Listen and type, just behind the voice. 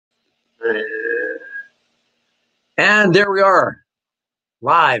And there we are,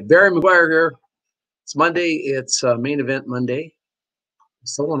 live. Barry McGuire here. It's Monday. It's Main Event Monday. I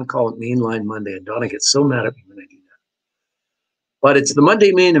still want to call it Mainline Monday, and Donna gets so mad at me when I do that. But it's the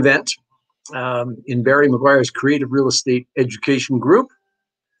Monday Main Event in Barry McGuire's Creative Real Estate Education Group,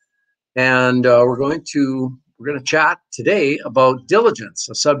 and we're going to chat today about diligence,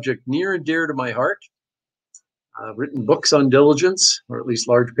 a subject near and dear to my heart. I've written books on diligence, or at least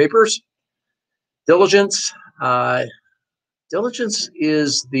large papers. Diligence. Diligence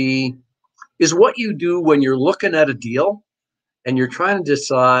is what you do when you're looking at a deal and you're trying to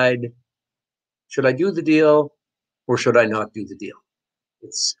decide, should I do the deal or should I not do the deal?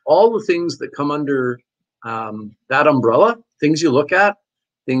 It's all the things that come under that umbrella, things you look at,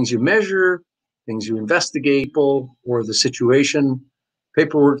 things you measure, things you investigate, or the situation,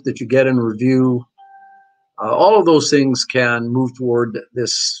 paperwork that you get and review. All of those things can move toward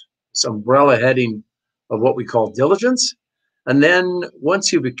this umbrella heading of what we call diligence. And then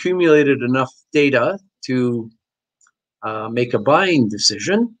once you've accumulated enough data to make a buying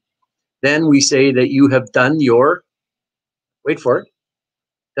decision, then we say that you have done your, wait for it,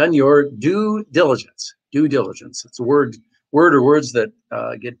 done your due diligence. Due diligence. It's a word or words that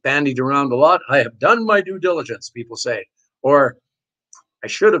get bandied around a lot. I have done my due diligence, people say. Or I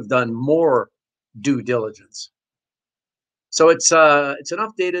should have done more due diligence. So it's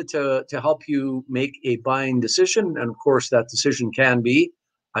enough data to help you make a buying decision. And of course, that decision can be,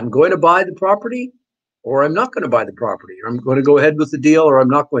 I'm going to buy the property, or I'm not going to buy the property, or I'm going to go ahead with the deal, or I'm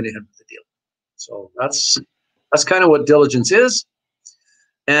not going to head with the deal. So that's kind of what diligence is.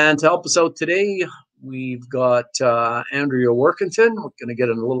 And to help us out today, we've got Andrea Workington. We're going to get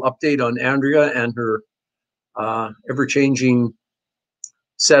a little update on Andrea and her ever-changing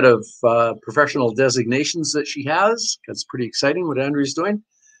set of professional designations that she has. It's pretty exciting what Andrea's doing.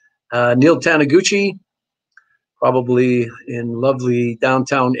 Neil Taniguchi, probably in lovely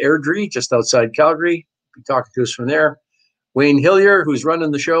downtown Airdrie, just outside Calgary. Be talking to us from there. Wayne Hillier, who's running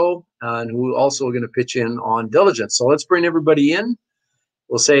the show, and who also going to pitch in on diligence. So let's bring everybody in.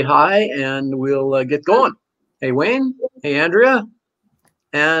 We'll say hi, and we'll get going. Hey, Wayne. Hey, Andrea.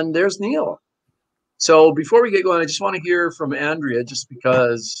 And there's Neil. So before we get going, I just want to hear from Andrea, just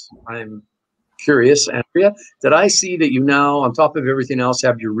because I'm curious. Andrea, did I see that you now, on top of everything else,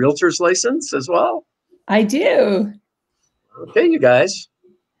 have your realtor's license as well? I do. Okay, you guys.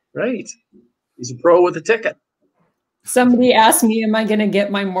 Right. He's a pro with a ticket. Somebody asked me, am I going to get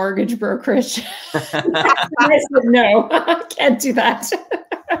my mortgage brokerage? I said, no, I can't do that.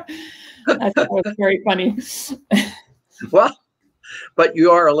 I thought it was very funny. Well, but you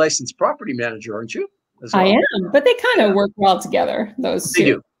are a licensed property manager, aren't you? Well? I am, but they kind of work well together, those two. They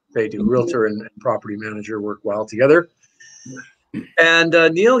do. They do. Realtor and property manager work well together. And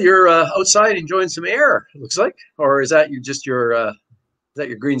Neil, you're outside enjoying some air, it looks like. Or is that your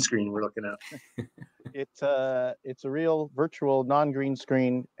green screen we're looking at? It's a real virtual non-green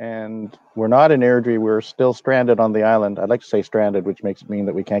screen, and we're not in Airdrie. We're still stranded on the island. I'd like to say stranded, which makes it mean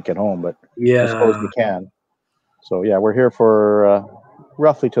that we can't get home, but yeah, I suppose we can. So yeah, we're here for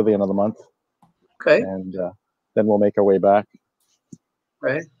roughly till the end of the month. Okay. And then we'll make our way back.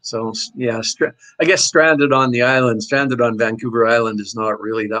 Right. So yeah, I guess stranded on the island, stranded on Vancouver Island is not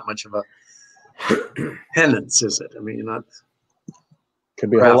really that much of a penance, is it? I mean, not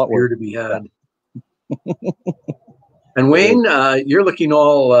could be a whole lot beer to be had. And Wayne, you're looking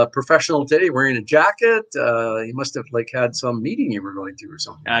all professional today, wearing a jacket. You must have had some meeting you were going to or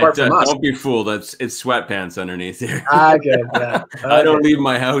something. Don't be fooled. It's sweatpants underneath here. Okay, yeah. I don't leave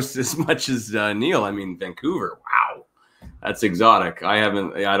my house as much as Neil. I mean, Vancouver. Wow, that's exotic. I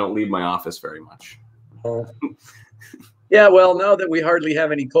don't leave my office very much. Oh. Yeah, well, now that we hardly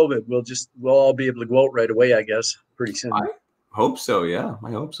have any COVID, we'll all be able to go out right away, I guess, pretty soon. I hope so. Yeah,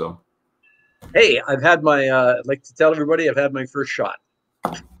 I hope so. Hey, I've had my, I'd like to tell everybody I've had my first shot.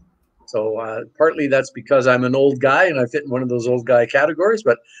 So partly that's because I'm an old guy and I fit in one of those old guy categories,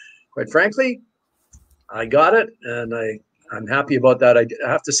 but quite frankly, I got it and I'm happy about that. I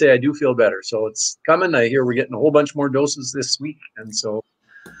have to say I do feel better. So it's coming. I hear we're getting a whole bunch more doses this week. And so,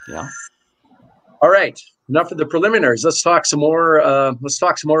 yeah. All right. Enough of the preliminaries. Let's talk some more. About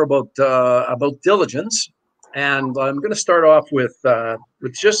diligence. And I'm going to start off with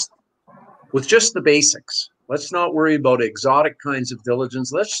just the basics. Let's not worry about exotic kinds of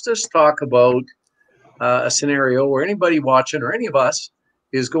diligence. Let's just talk about a scenario where anybody watching or any of us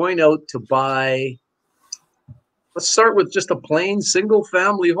is going out to buy. Let's start with just a plain single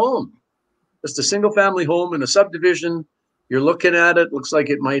family home. Just a single family home in a subdivision. You're looking at it. Looks like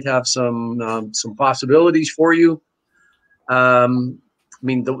it might have some possibilities for you. I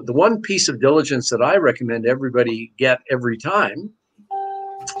mean, the one piece of diligence that I recommend everybody get every time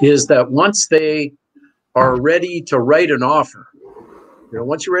is that once they are ready to write an offer,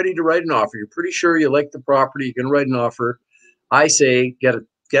 once you're ready to write an offer, you're pretty sure you like the property, you're going to write an offer. I say, get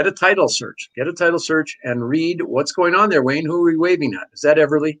a title search. Get a title search and read what's going on there. Wayne, who are we waving at? Is that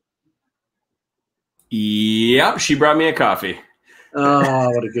Everly? Yep, she brought me a coffee.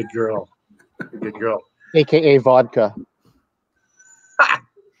 Oh, what a good girl. A good girl. AKA vodka.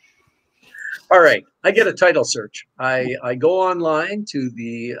 All right, I get a title search. I go online to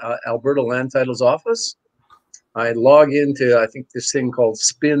the Alberta Land Titles office. I log into, I think, this thing called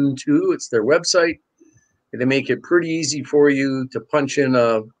Spin2. It's their website. They make it pretty easy for you to punch in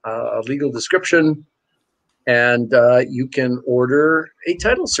a legal description, and you can order a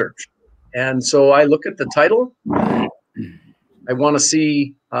title search. And so I look at the title. I want to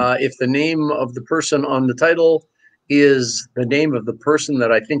see if the name of the person on the title is the name of the person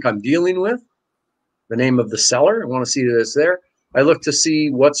that I think I'm dealing with, the name of the seller. I want to see that it's there. I look to see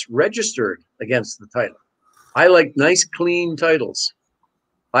what's registered against the title. I like nice, clean titles.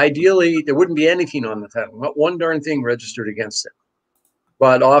 Ideally, there wouldn't be anything on the title, not one darn thing registered against it.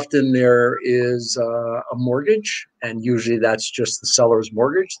 But often there is a mortgage, and usually that's just the seller's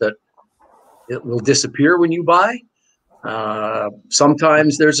mortgage that it will disappear when you buy.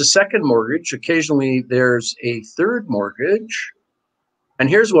 Sometimes there's a second mortgage. Occasionally there's a third mortgage. And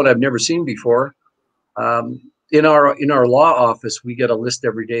here's what I've never seen before. In our law office, we get a list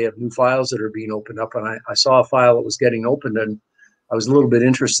every day of new files that are being opened up. And I saw a file that was getting opened, and I was a little bit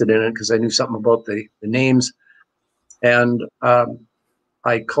interested in it because I knew something about the names. And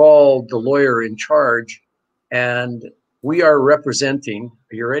I called the lawyer in charge, and we are representing,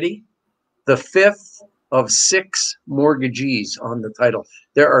 are you ready? The fifth of 6 mortgagees on the title.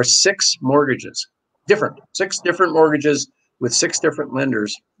 There are 6 mortgages, 6 different mortgages with 6 different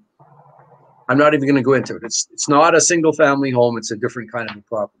lenders. I'm not even going to go into it. It's not a single family home. It's a different kind of a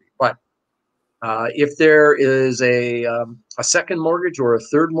property. But if there is a second mortgage or a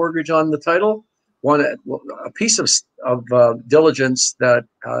third mortgage on the title, a piece of diligence that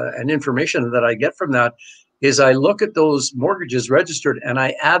and information that I get from that is I look at those mortgages registered and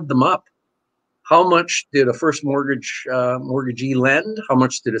I add them up. How much did a first mortgagee lend? How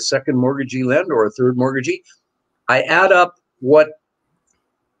much did a second mortgagee lend, or a third mortgagee? I add up what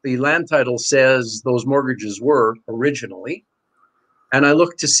the land title says those mortgages were originally, and I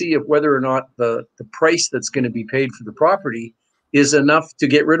look to see if whether or not the price that's going to be paid for the property is enough to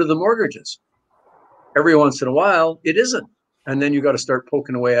get rid of the mortgages. Every once in a while, it isn't. And then you got to start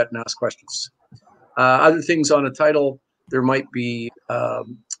poking away at and ask questions. Other things on a title, there might be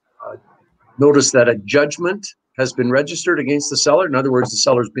notice that a judgment has been registered against the seller. In other words, the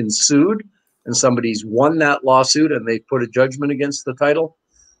seller's been sued and somebody's won that lawsuit and they put a judgment against the title.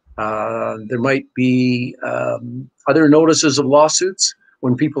 There might be other notices of lawsuits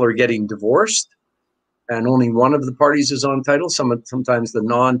when people are getting divorced and only one of the parties is on title. Sometimes the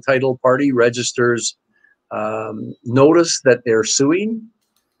non-title party registers notice that they're suing.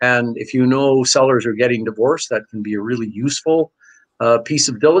 And if you know sellers are getting divorced, that can be a really useful piece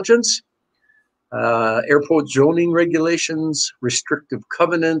of diligence. Airport zoning regulations, restrictive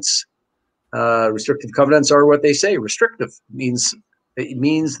covenants. Restrictive covenants are what they say. Restrictive means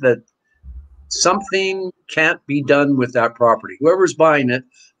that something can't be done with that property. Whoever's buying it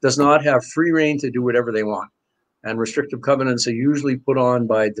does not have free reign to do whatever they want. And restrictive covenants are usually put on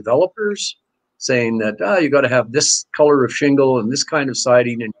by developers saying that you got to have this color of shingle and this kind of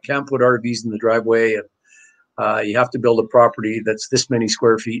siding, and you can't put RVs in the driveway, and you have to build a property that's this many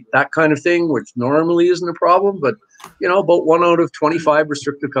square feet, that kind of thing, which normally isn't a problem. But, about 1 out of 25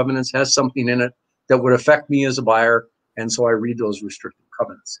 restrictive covenants has something in it that would affect me as a buyer. And so I read those restrictive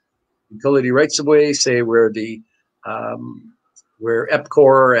covenants. Utility rights of way say where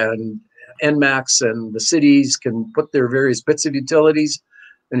EPCOR and NMAX and the cities can put their various bits of utilities.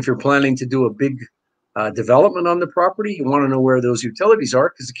 And if you're planning to do a big development on the property, you want to know where those utilities are,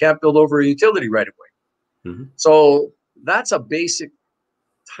 because you can't build over a utility right away. Mm-hmm. So that's a basic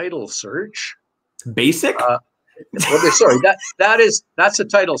title search. Basic? Sorry, that's a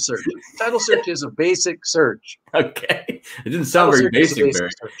title search. Title search is a basic search. Okay, it didn't sound very basic.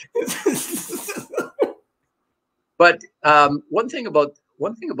 But one thing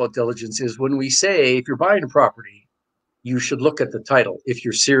about diligence is when we say if you're buying a property, you should look at the title if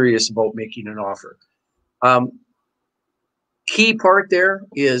you're serious about making an offer. Key part there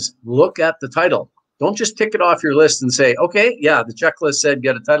is look at the title. Don't just tick it off your list and say, okay, yeah, the checklist said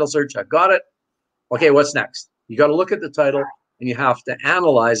get a title search. I've got it. Okay, what's next? You got to look at the title and you have to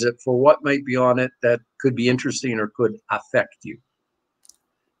analyze it for what might be on it that could be interesting or could affect you.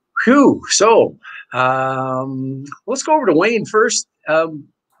 Whew. So let's go over to Wayne first.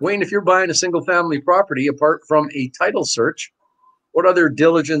 Wayne, if you're buying a single family property, apart from a title search, what other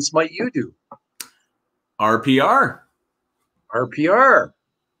diligence might you do? RPR. RPR,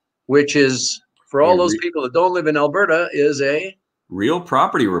 which is, for all those people that don't live in Alberta, is a real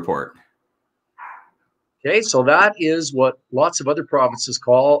property report. Okay, so that is what lots of other provinces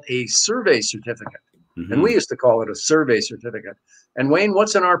call a survey certificate. Mm-hmm. And we used to call it a survey certificate. And Wayne,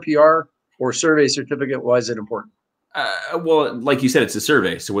 what's an RPR or survey certificate? Why is it important? Well, like you said, it's a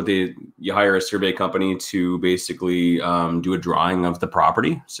survey. So you hire a survey company to basically do a drawing of the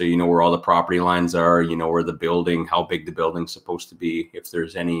property. So you know where all the property lines are, you know where the building, how big the building's supposed to be, if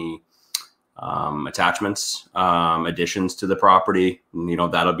there's any attachments, additions to the property, you know,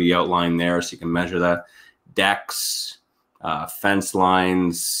 that'll be outlined there so you can measure that. Decks, fence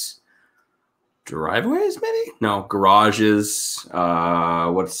lines, driveways, maybe? No, garages,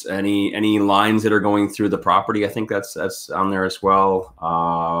 what's any lines that are going through the property. I think that's on there as well.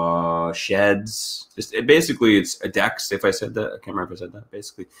 Sheds, basically it's a decks. If I said that, I can't remember if I said that.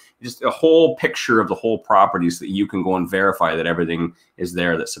 Basically just a whole picture of the whole property so that you can go and verify that everything is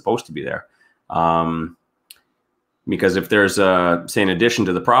there that's supposed to be there. Because if there's say an addition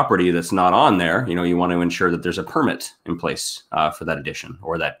to the property that's not on there, you know, you want to ensure that there's a permit in place for that addition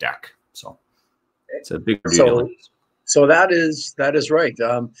or that deck. So it's a big deal. So that is right.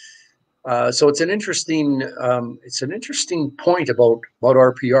 So it's an interesting point about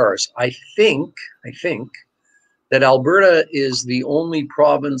RPRs. I think that Alberta is the only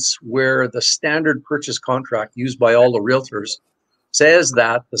province where the standard purchase contract used by all the realtors says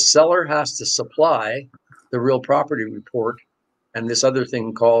that the seller has to supply the real property report and this other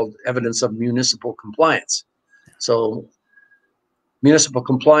thing called evidence of municipal compliance. So municipal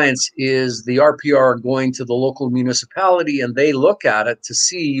compliance is the RPR going to the local municipality, and they look at it to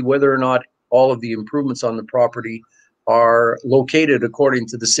see whether or not all of the improvements on the property are located according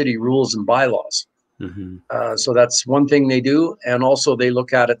to the city rules and bylaws. Mm-hmm. So that's one thing they do. And also they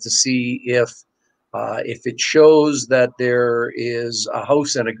look at it to see if it shows that there is a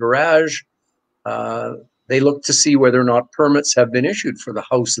house and a garage, they look to see whether or not permits have been issued for the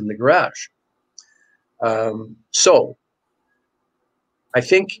house and the garage. So I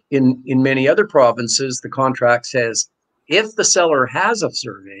think in many other provinces, the contract says if the seller has a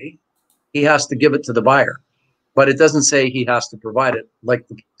survey, he has to give it to the buyer, but it doesn't say he has to provide it like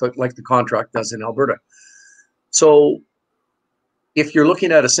the contract does in Alberta. So if you're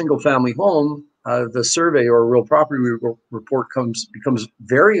looking at a single family home, the survey or real property report becomes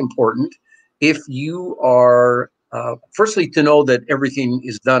very important if you are, firstly, to know that everything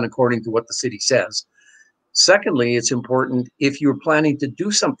is done according to what the city says. Secondly, it's important if you're planning to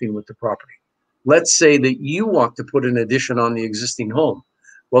do something with the property. Let's say that you want to put an addition on the existing home.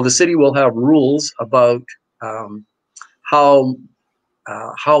 Well, the city will have rules about how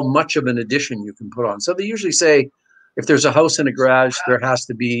much of an addition you can put on. So they usually say if there's a house and a garage, there has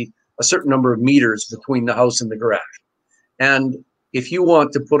to be a certain number of meters between the house and the garage. And if you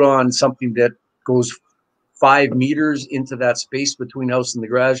want to put on something that goes 5 meters into that space between house and the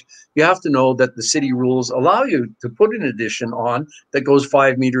garage, you have to know that the city rules allow you to put an addition on that goes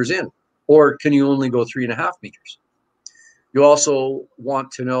 5 meters in, or can you only go 3.5 meters? You also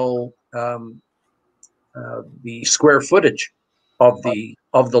want to know the square footage of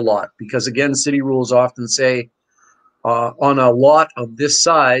the lot, because again, city rules often say on a lot of this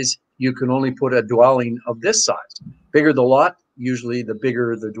size, you can only put a dwelling of this size. Bigger the lot, usually the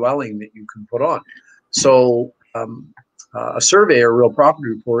bigger the dwelling that you can put on. So a survey or real property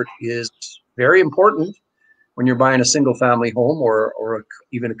report is very important when you're buying a single family home or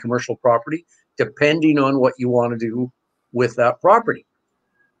even a commercial property, depending on what you want to do with that property.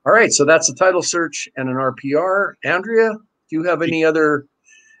 All right, so that's a title search and an RPR. Andrea, do you have any other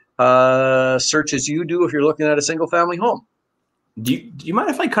searches you do if you're looking at a single family home? Do you mind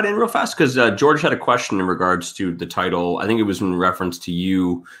if I cut in real fast? Because George had a question in regards to the title. I think it was in reference to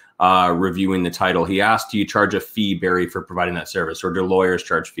you reviewing the title. He asked, do you charge a fee, Barry, for providing that service, or do lawyers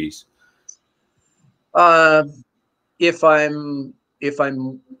charge fees? If I'm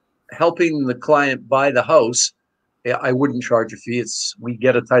helping the client buy the house, I wouldn't charge a fee. We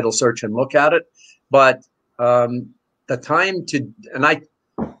get a title search and look at it, but the time to,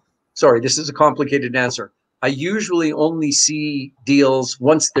 sorry, this is a complicated answer. I usually only see deals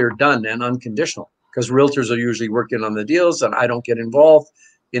once they're done and unconditional, because realtors are usually working on the deals and I don't get involved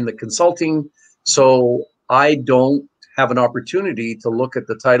in the consulting. So I don't have an opportunity to look at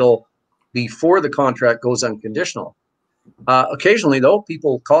the title before the contract goes unconditional. Occasionally though,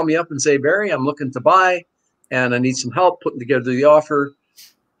 people call me up and say, Barry, I'm looking to buy and I need some help putting together the offer.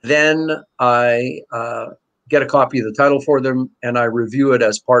 Then I get a copy of the title for them, and I review it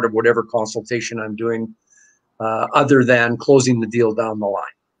as part of whatever consultation I'm doing, other than closing the deal down the line.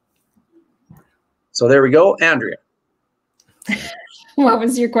 So there we go. Andrea. What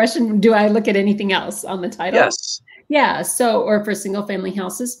was your question? Do I look at anything else on the title? Yes. Yeah. So, or for single family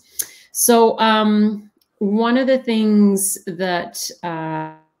houses. So one of the things that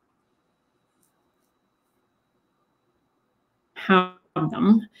have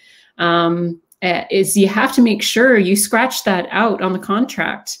them is you have to make sure you scratch that out on the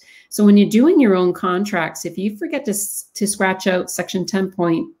contract. So when you're doing your own contracts, if you forget to scratch out section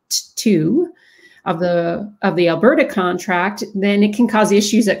 10.2 of the Alberta contract, then it can cause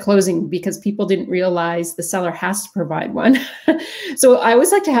issues at closing because people didn't realize the seller has to provide one. So I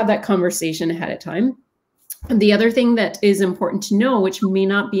always like to have that conversation ahead of time. The other thing that is important to know, which may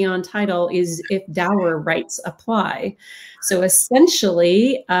not be on title, is if dower rights apply. So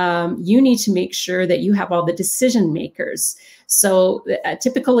essentially, you need to make sure that you have all the decision makers. So a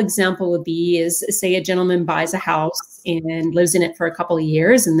typical example would be is, say a gentleman buys a house and lives in it for a couple of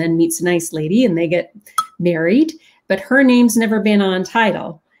years and then meets a nice lady and they get married, but her name's never been on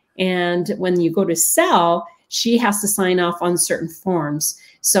title. And when you go to sell, she has to sign off on certain forms.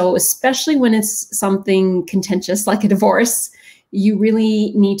 So especially when it's something contentious like a divorce, you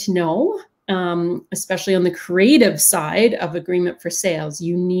really need to know, especially on the creative side of agreement for sales,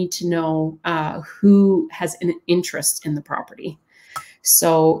 you need to know who has an interest in the property.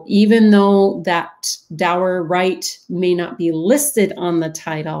 So even though that dower right may not be listed on the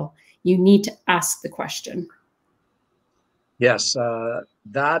title, you need to ask the question. Yes,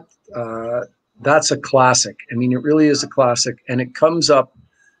 that's a classic. I mean, it really is a classic, and it comes up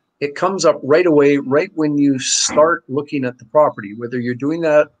right away, right when you start looking at the property, whether you're doing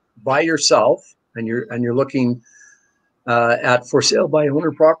that by yourself and you're looking at for sale by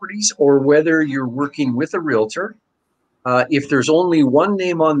owner properties, or whether you're working with a realtor. If there's only one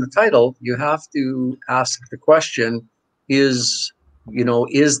name on the title, you have to ask the question, is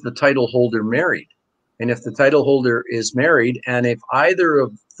the title holder married? And if the title holder is married, and if either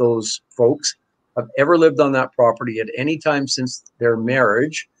of those folks have ever lived on that property at any time since their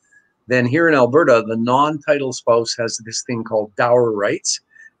marriage, then here in Alberta, the non-title spouse has this thing called dower rights,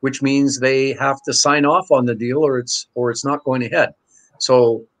 which means they have to sign off on the deal or it's not going ahead.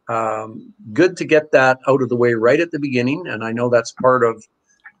 So good to get that out of the way right at the beginning. And I know that's part of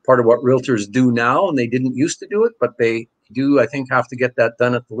what realtors do now, and they didn't used to do it, but they do, I think, have to get that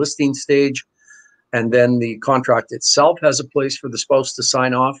done at the listing stage. And then the contract itself has a place for the spouse to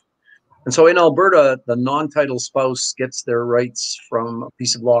sign off. And so in Alberta, the non-title spouse gets their rights from a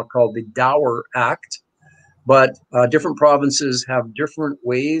piece of law called the Dower Act. But different provinces have different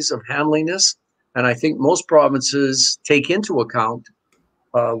ways of handling this. And I think most provinces take into account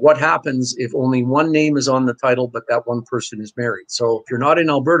what happens if only one name is on the title, but that one person is married. So if you're not in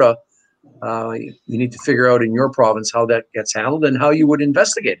Alberta, you need to figure out in your province how that gets handled and how you would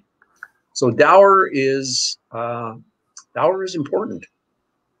investigate it. So dower is important.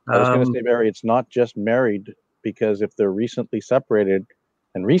 I was going to say, Barry, it's not just married, because if they're recently separated,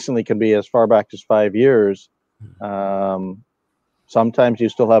 and recently can be as far back as 5 years, sometimes you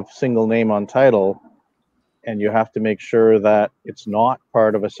still have single name on title, and you have to make sure that it's not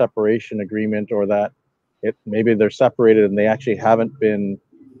part of a separation agreement, or that maybe they're separated and they actually haven't been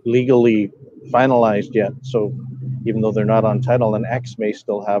legally finalized yet. So even though they're not on title, an ex may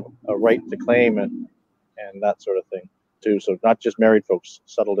still have a right to claim and that sort of thing too. So not just married folks,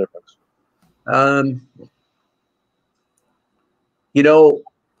 subtle difference. I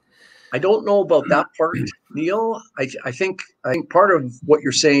don't know about that part, Neil. I think part of what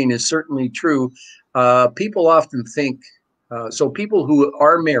you're saying is certainly true. People often think, so people who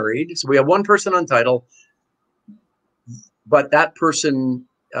are married, so we have one person on title, but that person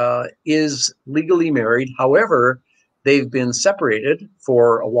is legally married. However, they've been separated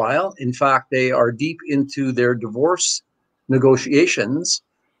for a while. In fact, they are deep into their divorce negotiations,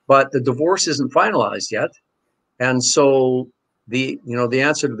 but the divorce isn't finalized yet. And so the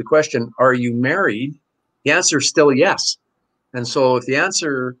answer to the question, are you married? The answer is still yes. And so if the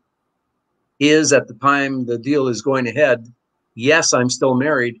answer is at the time the deal is going ahead, yes, I'm still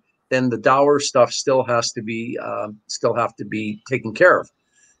married, then the dower stuff still have to be taken care of.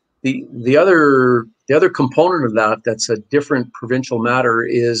 The other component of that's a different provincial matter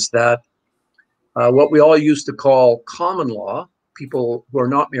is that what we all used to call common law, people who are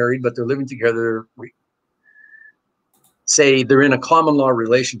not married but they're living together, say they're in a common law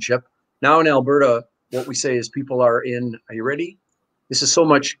relationship. Now in Alberta, what we say is people are in, are you ready? This is so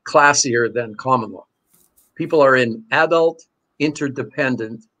much classier than common law. People are in adult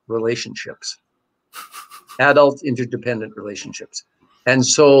interdependent relationships, adult interdependent relationships. And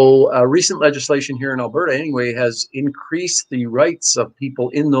so recent legislation here in Alberta anyway has increased the rights of people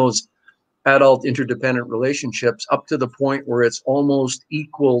in those adult interdependent relationships up to the point where it's almost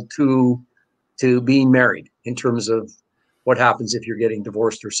equal to being married in terms of what happens if you're getting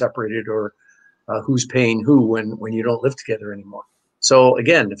divorced or separated, or who's paying who when you don't live together anymore. So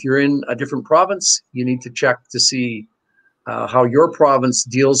again, if you're in a different province, you need to check to see how your province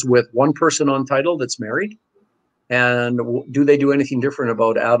deals with one person on title that's married, and do they do anything different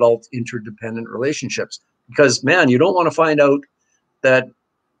about adult interdependent relationships? Because man, you don't want to find out that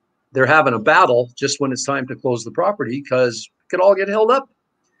they're having a battle just when it's time to close the property, because it could all get held up.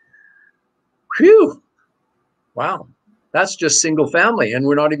 Phew. Wow. That's just single family, and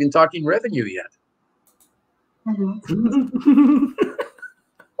we're not even talking revenue yet.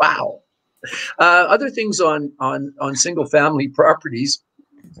 Wow. Other things on single family properties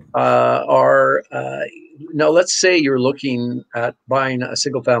are, now let's say you're looking at buying a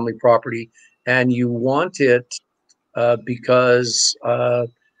single family property and you want it because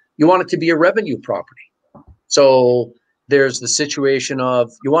you want it to be a revenue property. So there's the situation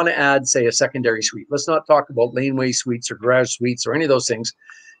of you want to add, say, a secondary suite. Let's not talk about laneway suites or garage suites or any of those things.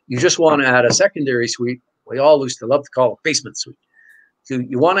 You just want to add a secondary suite. We all used to love to call it basement suite. So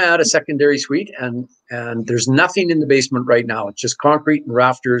you want to add a secondary suite, and there's nothing in the basement right now. It's just concrete and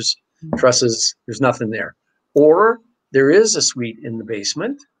rafters, trusses. There's nothing there. Or there is a suite in the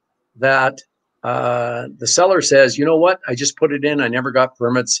basement that the seller says, you know what, I just put it in. I never got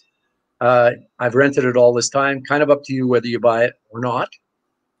permits. I've rented it all this time. Kind of up to you whether you buy it or not.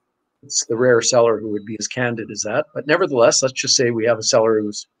 It's the rare seller who would be as candid as that. But nevertheless, let's just say we have a seller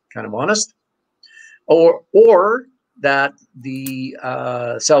who's kind of honest. Or that the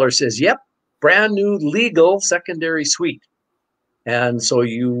seller says, yep, brand new legal secondary suite. And so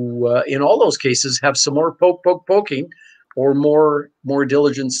you, in all those cases, have some more poking or more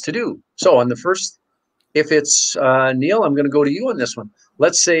diligence to do. So on the first, if it's Neil, I'm going to go to you on this one.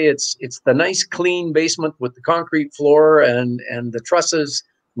 Let's say it's the nice clean basement with the concrete floor and the trusses,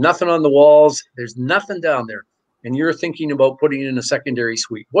 nothing on the walls. There's nothing down there. And you're thinking about putting in a secondary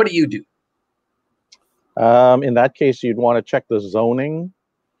suite. What do you do? In that case, you'd want to check the zoning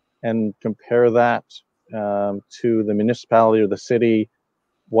and compare that to the municipality or the city,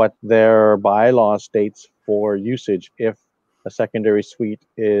 what their bylaw states for usage. If a secondary suite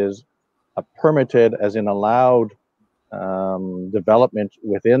is a permitted, as in allowed, development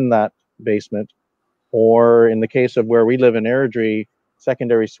within that basement, or in the case of where we live in Airdrie,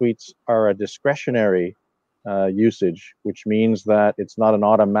 secondary suites are a discretionary usage, which means that it's not an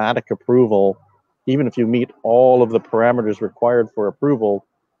automatic approval. Even if you meet all of the parameters required for approval,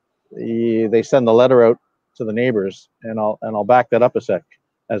 they send the letter out to the neighbors, and I'll back that up a sec.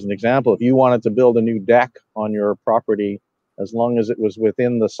 As an example, if you wanted to build a new deck on your property, as long as it was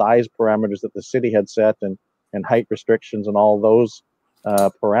within the size parameters that the city had set and height restrictions and all those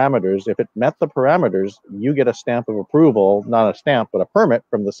parameters, if it met the parameters, you get a stamp of approval, not a stamp, but a permit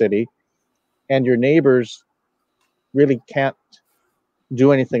from the city, and your neighbors really can't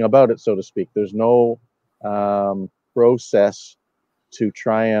do anything about it, so to speak. There's no process to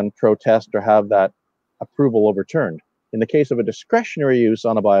try and protest or have that approval overturned. In the case of a discretionary use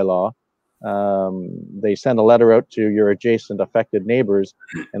on a bylaw, they send a letter out to your adjacent affected neighbors,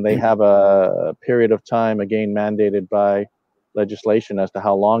 and they have a period of time, again mandated by legislation as to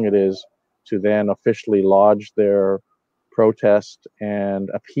how long it is, to then officially lodge their protest and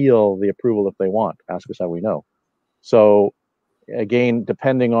appeal the approval if they want. Ask us how we know. So again,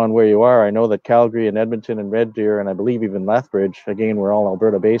 depending on where you are, I know that Calgary and Edmonton and Red Deer, and I believe even Lethbridge, again, we're all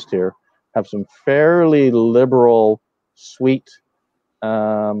Alberta based here, have some fairly liberal, sweet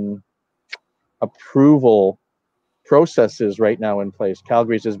approval processes right now in place.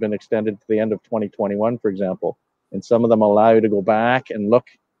 Calgary's has been extended to the end of 2021, for example, and some of them allow you to go back and look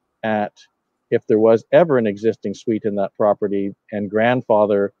at if there was ever an existing suite in that property and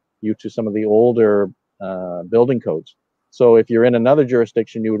grandfather you to some of the older building codes. So if you're in another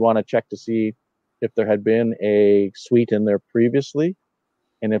jurisdiction, you would want to check to see if there had been a suite in there previously.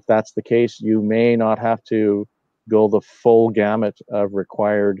 And if that's the case, you may not have to go the full gamut of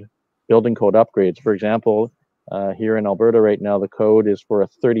required building code upgrades. For example, here in Alberta right now, the code is for a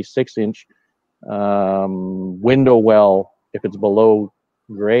 36-inch window well if it's below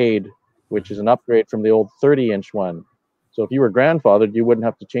grade, which is an upgrade from the old 30-inch one. So if you were grandfathered, you wouldn't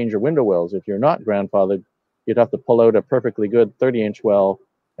have to change your window wells. If you're not grandfathered, you'd have to pull out a perfectly good 30-inch well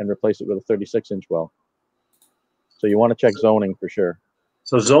and replace it with a 36-inch well. So you want to check zoning for sure.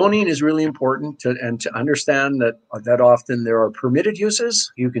 So zoning is really important to understand that often there are permitted uses.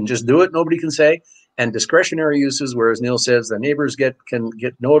 You can just do it, nobody can say, and discretionary uses, whereas Neil says the neighbors can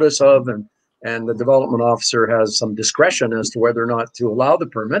get notice of, and the development officer has some discretion as to whether or not to allow the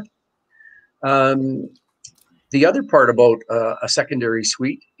permit. The other part about a secondary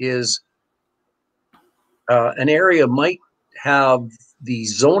suite is an area might have the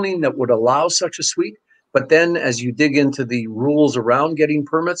zoning that would allow such a suite, but then as you dig into the rules around getting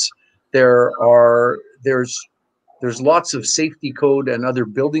permits, there's lots of safety code and other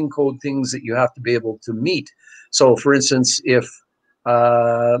building code things that you have to be able to meet. So for instance, if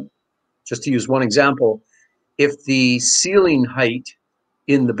just to use one example, if the ceiling height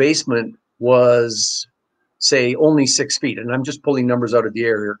in the basement was, say, only 6 feet, and I'm just pulling numbers out of the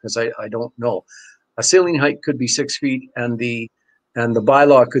air here because I don't know. A ceiling height could be 6 feet, and the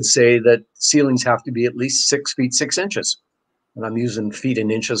bylaw could say that ceilings have to be at least 6 feet 6 inches. And I'm using feet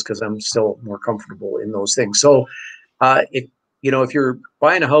and inches because I'm still more comfortable in those things. So if you're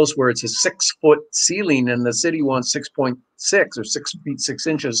buying a house where it's a 6 foot ceiling and the city wants 6.6 or 6 feet 6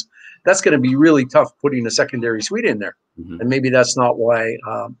 inches, that's going to be really tough putting a secondary suite in there. And maybe that's not why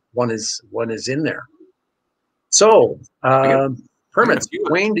one is in there. So permits.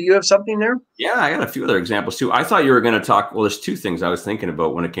 Wayne, do you have something there? Yeah, I got a few other examples too. I thought you were going to talk. Well, there's two things I was thinking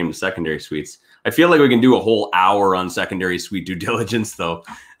about when it came to secondary suites. I feel like we can do a whole hour on secondary suite due diligence, though.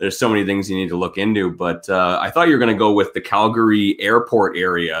 There's so many things you need to look into. But I thought you were going to go with the Calgary airport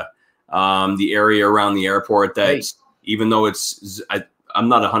area, the area around the airport that, right, even though I'm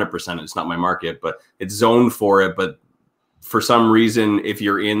not 100%, it's not my market, but it's zoned for it. But for some reason, if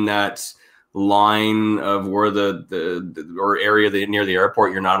you're in that line of where or area near the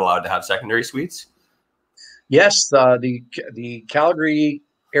airport, you're not allowed to have secondary suites. Yes, the Calgary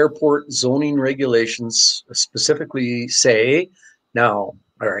airport zoning regulations specifically say, now,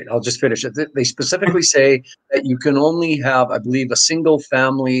 all right, I'll just finish it. They specifically say that you can only have, I believe, a single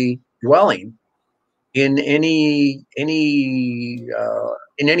family dwelling in any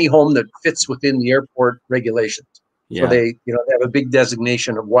home that fits within the airport regulations. Yeah. So they have a big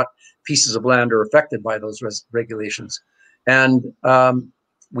designation of what pieces of land are affected by those regulations. And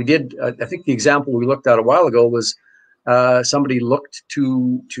we did, I think the example we looked at a while ago was somebody looked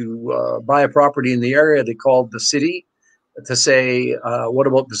to buy a property in the area. They called the city to say, what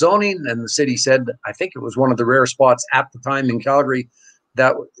about the zoning? And the city said, I think it was one of the rare spots at the time in Calgary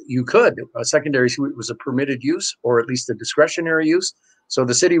that you could. A secondary suite was a permitted use, or at least a discretionary use. So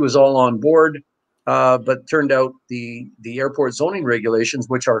the city was all on board. But turned out the airport zoning regulations,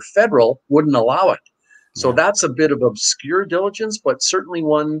 which are federal, wouldn't allow it. So yeah, that's a bit of obscure diligence, but certainly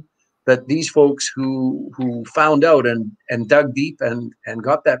one that these folks who found out and dug deep and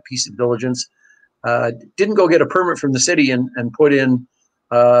got that piece of diligence didn't go get a permit from the city and put in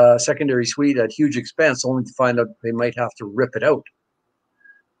a secondary suite at huge expense, only to find out they might have to rip it out.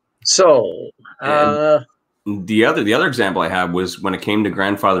 So the other example I have was when it came to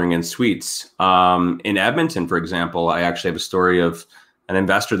grandfathering in suites. In Edmonton, for example, I actually have a story of an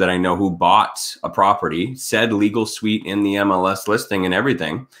investor that I know who bought a property, said legal suite in the MLS listing and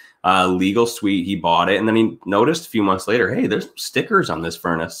everything. Legal suite, he bought it, and then he noticed a few months later, hey, there's stickers on this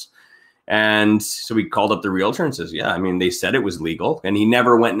furnace. And so he called up the realtor and says, yeah, I mean, they said it was legal, and he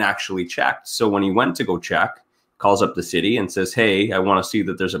never went and actually checked. So when he went to go check, calls up the city and says, hey, I want to see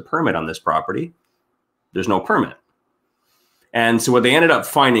that there's a permit on this property. There's no permit. And so what they ended up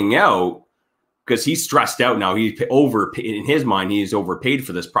finding out, because he's stressed out now, he's overpaid, in his mind, he's overpaid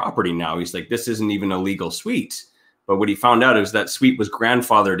for this property now. He's like, this isn't even a legal suite. But what he found out is that suite was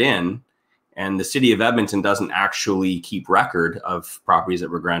grandfathered in, and the city of Edmonton doesn't actually keep record of properties that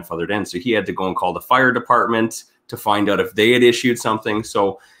were grandfathered in. So he had to go and call the fire department to find out if they had issued something.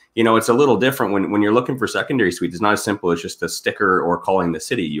 So, you know, it's a little different when you're looking for secondary suites. It's not as simple as just a sticker or calling the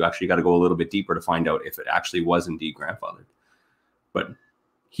city. You actually got to go a little bit deeper to find out if it actually was indeed grandfathered. But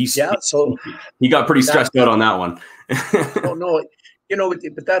he got pretty stressed out on that one. Oh no, you know,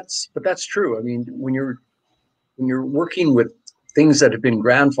 but that's true. I mean, when you're working with things that have been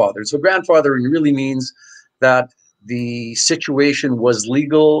grandfathered, so grandfathering really means that the situation was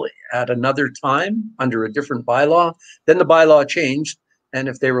legal at another time under a different bylaw. Then the bylaw changed, and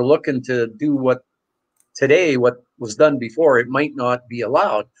if they were looking to do what was done before, it might not be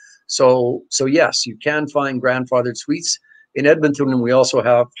allowed. So yes, you can find grandfathered suites. In Edmonton, we also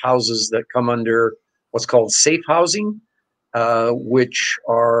have houses that come under what's called safe housing, which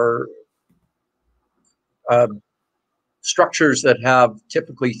are structures that have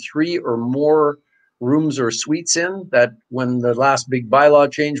typically 3 or more rooms or suites in, that when the last big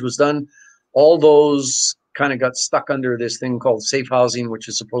bylaw change was done, all those kind of got stuck under this thing called safe housing, which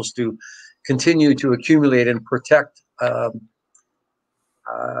is supposed to continue to accumulate and protect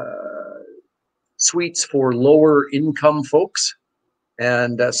suites for lower income folks.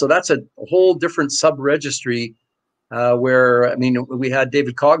 And so that's a whole different sub-registry where, I mean, we had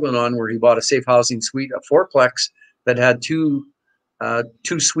David Coughlin on where he bought a safe housing suite, a fourplex that had two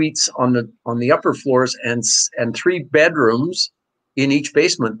suites on the upper floors and 3 bedrooms in each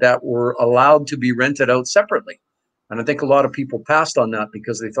basement that were allowed to be rented out separately. And I think a lot of people passed on that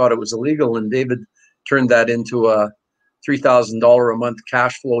because they thought it was illegal, and David turned that into a $3,000 a month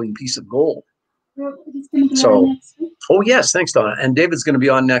cash flowing piece of gold. So, oh yes, thanks, Donna. And David's going to be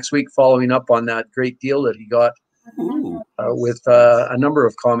on next week following up on that great deal that he got with a number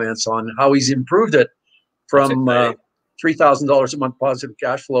of comments on how he's improved it from $3,000 a month positive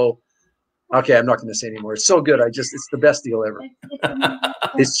cash flow. Okay, I'm not going to say anymore. It's so good. It's the best deal ever.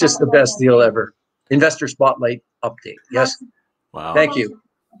 It's just the best deal ever. Investor Spotlight update. Yes. Wow. Thank you.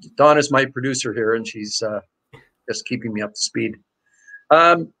 Donna's my producer here, and she's just keeping me up to speed.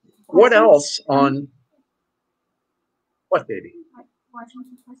 What else on what, baby?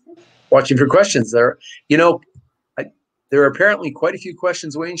 Watching for questions. There, you know, there are apparently quite a few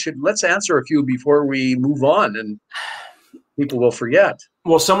questions, Wayne. Let's answer a few before we move on, and people will forget.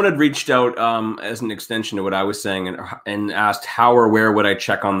 Well, someone had reached out as an extension to what I was saying and asked how or where would I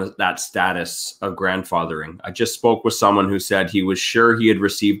check on that status of grandfathering. I just spoke with someone who said he was sure he had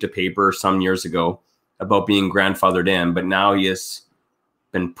received a paper some years ago about being grandfathered in, but now he has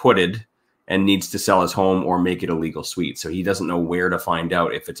been putted and needs to sell his home or make it a legal suite. So he doesn't know where to find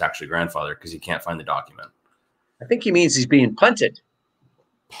out if it's actually grandfathered because he can't find the document. I think he means he's being punted.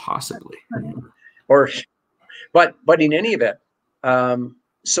 Possibly. But in any event,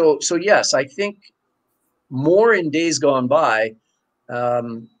 so yes, I think more in days gone by,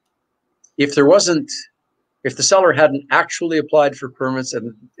 if the seller hadn't actually applied for permits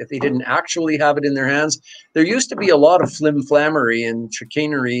and if they didn't actually have it in their hands, there used to be a lot of flim-flammery and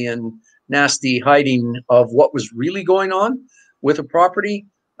chicanery and nasty hiding of what was really going on with a property.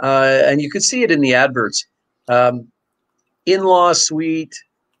 And you could see it in the adverts. In-law suite,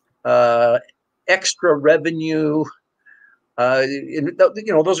 extra revenue,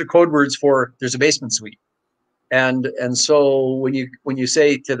 those are code words for there's a basement suite. And so when you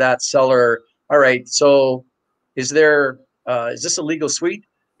say to that seller, all right, so is this a legal suite?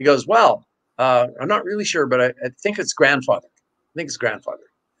 He goes, well, I'm not really sure, but I think it's grandfathered. I think it's grandfathered.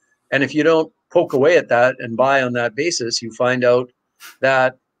 And if you don't poke away at that and buy on that basis, you find out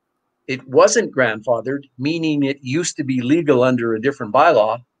that it wasn't grandfathered, meaning it used to be legal under a different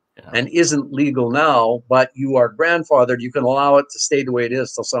bylaw and isn't legal now, but you are grandfathered. You can allow it to stay the way it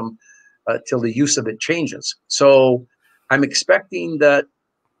is till the use of it changes. So I'm expecting that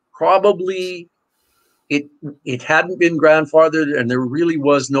probably it hadn't been grandfathered and there really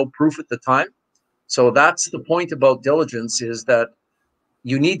was no proof at the time. So that's the point about diligence, is that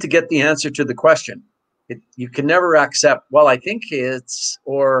you need to get the answer to the question. You can never accept, well, I think it's,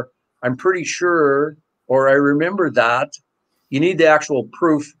 or I'm pretty sure, or I remember that. You need the actual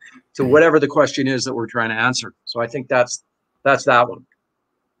proof to whatever the question is that we're trying to answer. So I think that's that one.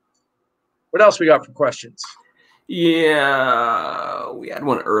 What else we got for questions? Yeah, we had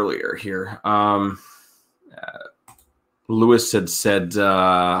one earlier here. Lewis had said,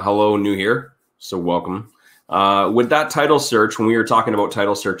 hello, new here. So welcome. Would that title search, when we were talking about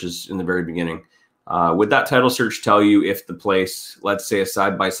title searches in the very beginning, would that title search tell you if the place, let's say a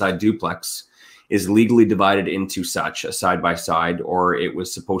side-by-side duplex, is legally divided into such a side-by-side, or it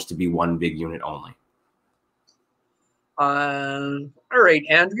was supposed to be one big unit only? All right,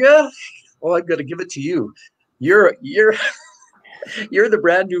 Andrea. Well, I've got to give it to you. You're the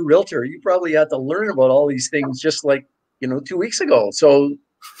brand new realtor. You probably had to learn about all these things just like 2 weeks ago. So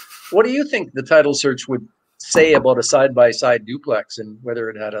what do you think the title search would say about a side-by-side duplex and whether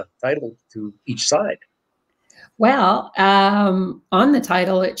it had a title to each side? Well, on the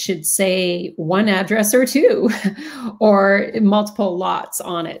title, it should say one address or two, or multiple lots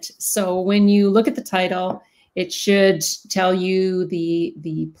on it. So when you look at the title, it should tell you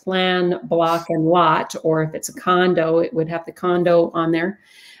the plan, block, and lot, or if it's a condo, it would have the condo on there.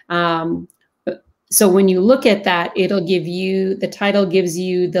 So when you look at that, it'll give you, the title gives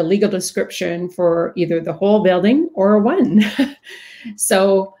you the legal description for either the whole building or one.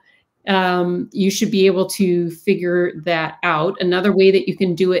 So you should be able to figure that out. Another way that you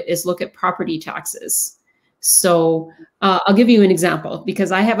can do it is look at property taxes. So I'll give you an example,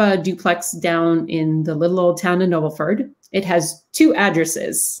 because I have a duplex down in the little old town of Nobleford. It has 2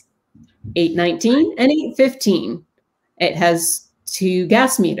 addresses, 819 and 815. It has 2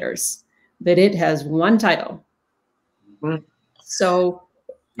 gas meters. but it has one title. Mm-hmm. So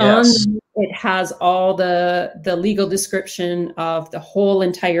yes. it has all the legal description of the whole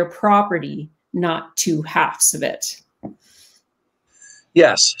entire property, not two halves of it.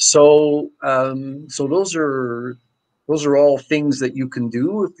 Yes. So so those are all things that you can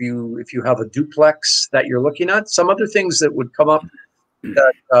do if you have a duplex that you're looking at. Some other things that would come up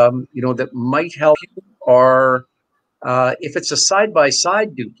that you know, that might help you are if it's a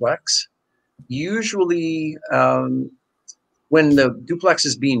side-by-side duplex. Usually, when the duplex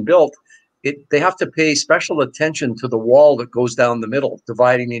is being built, they have to pay special attention to the wall that goes down the middle,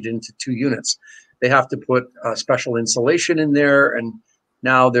 dividing it into two units. They have to put special insulation in there, and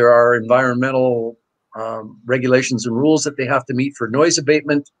now there are environmental regulations and rules that they have to meet for noise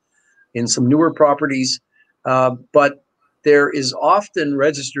abatement in some newer properties. But there is often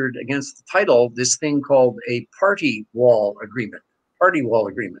registered against the title this thing called a party wall agreement. Party wall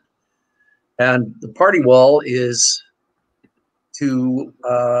agreement. And the party wall is to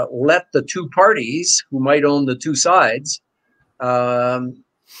let the two parties who might own the two sides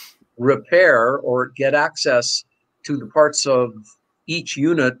repair or get access to the parts of each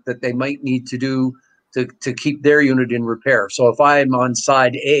unit that they might need to do to keep their unit in repair. So if I'm on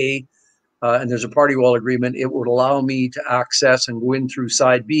side A and there's a party wall agreement, it would allow me to access and go in through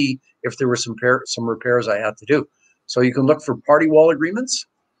side B if there were some repairs I had to do. So you can look for party wall agreements.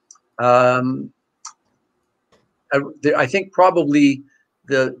 I think probably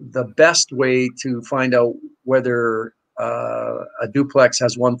the best way to find out whether a duplex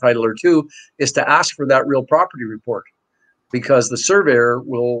has one title or two is to ask for that real property report, because the surveyor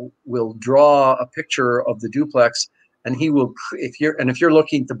will draw a picture of the duplex, and he will, if you're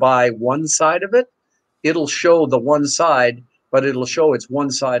looking to buy one side of it, it'll show the one side, but it'll show it's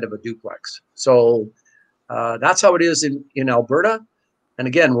one side of a duplex. So that's how it is in Alberta. And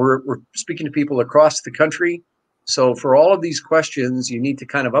again, we're speaking to people across the country. So for all of these questions, you need to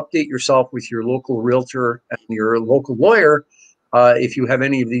kind of update yourself with your local realtor and your local lawyer if you have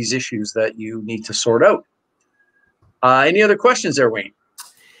any of these issues that you need to sort out. Any other questions there, Wayne?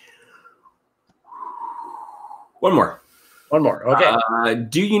 One more. One more. Okay.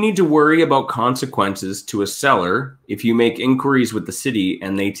 Do you need to worry about consequences to a seller if you make inquiries with the city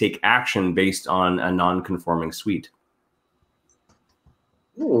and they take action based on a non-conforming suite?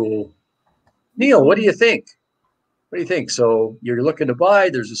 Ooh. Neil, what do you think? What do you think? So you're looking to buy,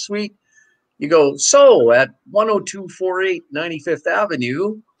 there's a suite. You go, so at 10248 95th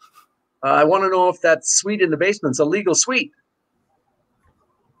Avenue, I want to know if that suite in the basement's a legal suite.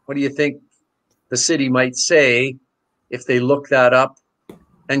 What do you think the city might say if they look that up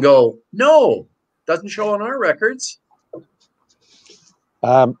and go, no, doesn't show on our records?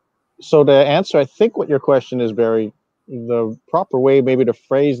 So to answer, I think what your question is, Barry, the proper way maybe to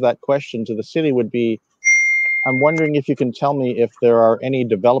phrase that question to the city would be, I'm wondering if you can tell me if there are any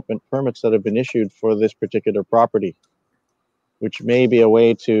development permits that have been issued for this particular property, which may be a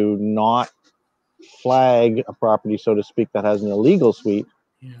way to not flag a property, so to speak, that has an illegal suite,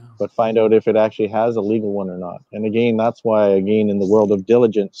 but find out if it actually has a legal one or not. And again, that's why, again, in the world of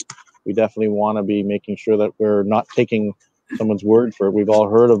diligence, we definitely want to be making sure that we're not taking someone's word for it. We've all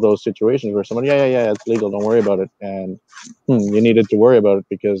heard of those situations where somebody, yeah, it's legal, don't worry about it. And you needed to worry about it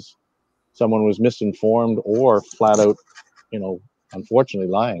because someone was misinformed or flat out,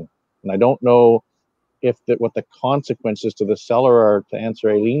 unfortunately lying. And I don't know what the consequences to the seller are. To answer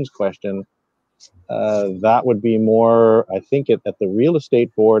Aileen's question, that would be more, I think, at the real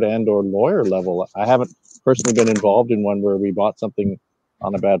estate board and or lawyer level. I haven't personally been involved in one where we bought something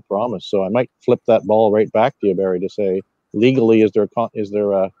on a bad promise. So I might flip that ball right back to you, Barry, to say, legally, is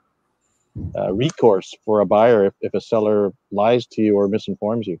there a recourse for a buyer if a seller lies to you or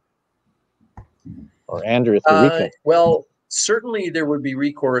misinforms you? Or Andrew, if you well, certainly there would be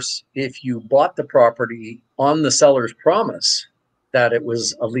recourse if you bought the property on the seller's promise that it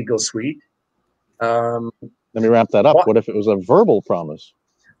was a legal suite. Let me wrap that up. What if it was a verbal promise?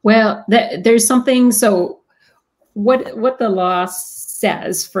 Well, there's something. So what the law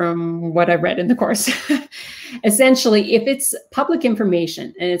says, from what I read in the course, essentially, if it's public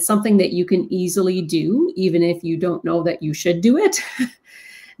information and it's something that you can easily do, even if you don't know that you should do it,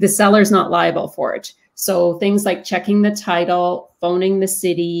 the seller's not liable for it. So things like checking the title, phoning the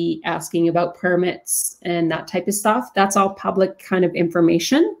city, asking about permits and that type of stuff, that's all public kind of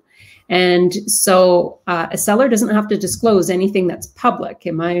information. And so a seller doesn't have to disclose anything that's public.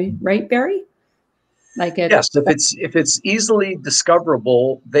 Am I right, Barry? Yes, if it's easily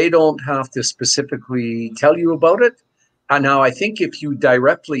discoverable, they don't have to specifically tell you about it. And now I think if you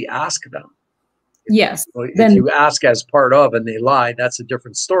directly ask them, yes, if you ask as part of and they lie, that's a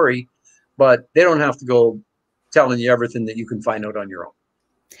different story. but they don't have to go telling you everything that you can find out on your own.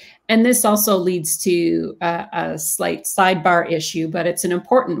 And this also leads to a slight sidebar issue, but it's an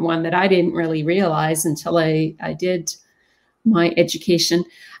important one that I didn't really realize until I did my education.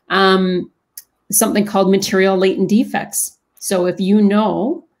 Something called material latent defects. So if you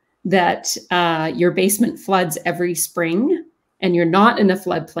know that your basement floods every spring and you're not in a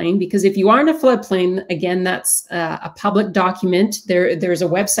floodplain, because if you are in a floodplain, again, that's a public document. There's a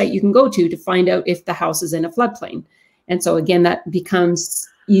website you can go to find out if the house is in a floodplain. And so again, that becomes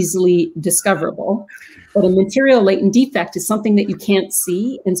easily discoverable. But a material latent defect is something that you can't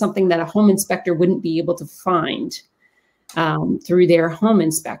see and something that a home inspector wouldn't be able to find through their home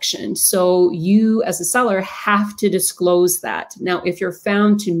inspection. So you as a seller have to disclose that. Now, if you're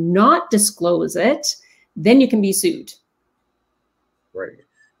found to not disclose it, then you can be sued. Right.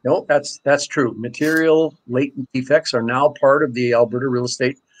 No, that's true. Material latent defects are now part of the Alberta real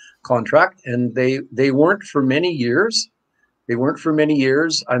estate contract, and they weren't for many years. They weren't for many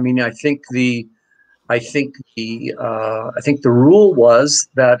years. I mean, I think the rule was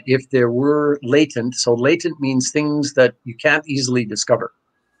that if there were latent, so latent means things that you can't easily discover,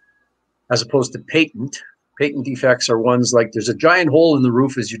 as opposed to patent. Patent defects are ones like there's a giant hole in the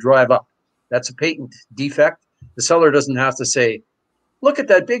roof as you drive up. That's a patent defect. The seller doesn't have to say, look at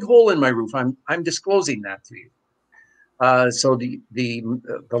that big hole in my roof. I'm disclosing that to you. So the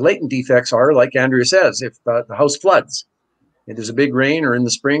latent defects are, like Andrea says, if the house floods, if there's a big rain, or in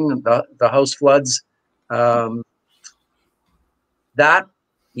the spring the house floods, that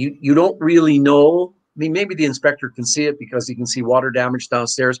you don't really know. I mean, maybe the inspector can see it because he can see water damage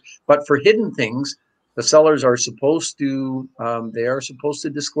downstairs, but for hidden things, the sellers are supposed to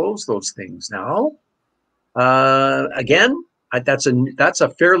disclose those things. Now, again, that's a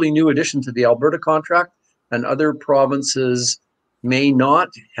fairly new addition to the Alberta contract, and other provinces may not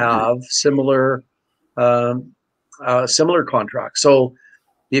have similar contracts. So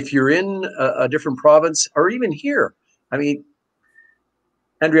if you're in a different province, or even here, I mean,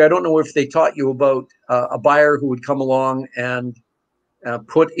 Andrea, I don't know if they taught you about a buyer who would come along and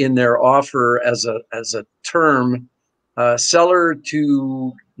put in their offer as a term, seller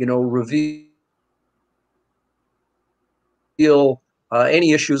to, reveal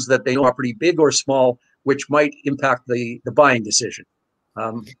any issues that they know are pretty big or small, which might impact the buying decision.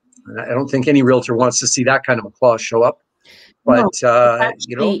 I don't think any realtor wants to see that kind of a clause show up. But no,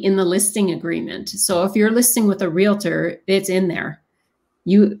 in the listing agreement. So if you're listing with a realtor, it's in there.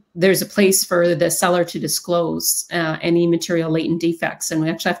 There's a place for the seller to disclose any material latent defects, and we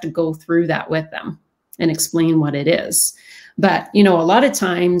actually have to go through that with them and explain what it is. But a lot of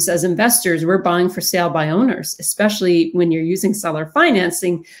times as investors, we're buying for sale by owners, especially when you're using seller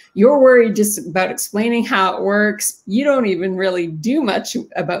financing. You're worried just about explaining how it works. You don't even really do much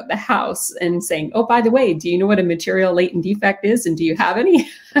about the house and saying, oh, by the way, do you know what a material latent defect is? And do you have any?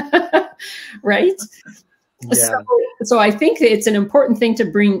 Right? Yeah. So I think that it's an important thing to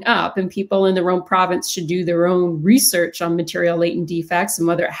bring up, and people in their own province should do their own research on material latent defects and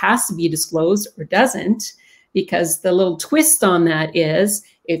whether it has to be disclosed or doesn't. Because the little twist on that is,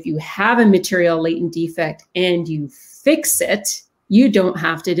 if you have a material latent defect and you fix it, you don't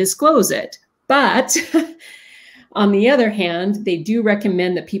have to disclose it. But on the other hand, they do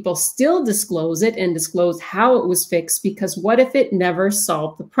recommend that people still disclose it and disclose how it was fixed, because what if it never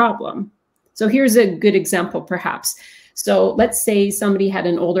solved the problem? So here's a good example, perhaps. So let's say somebody had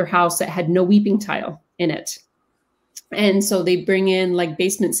an older house that had no weeping tile in it. And so they bring in like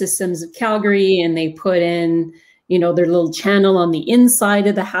Basement Systems of Calgary, and they put in, their little channel on the inside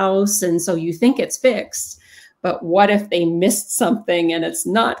of the house. And so you think it's fixed, but what if they missed something and it's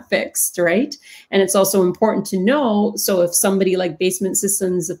not fixed, right? And it's also important to know, so if somebody like Basement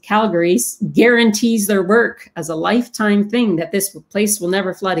Systems of Calgary guarantees their work as a lifetime thing that this place will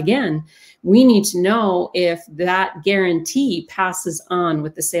never flood again, we need to know if that guarantee passes on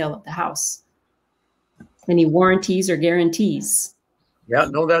with the sale of the house. Any warranties or guarantees? Yeah,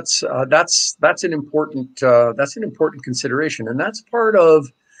 no, that's an important consideration, and that's part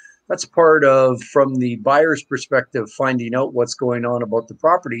of from the buyer's perspective, finding out what's going on about the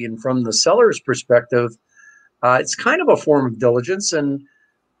property, and from the seller's perspective, it's kind of a form of diligence. And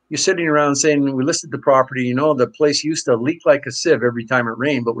you're sitting around saying, we listed the property, the place used to leak like a sieve every time it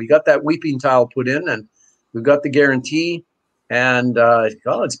rained, but we got that weeping tile put in, and we've got the guarantee. And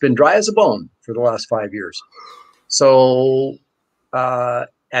it's been dry as a bone for the last 5 years. So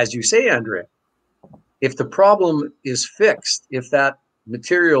as you say, Andrea, if the problem is fixed, if that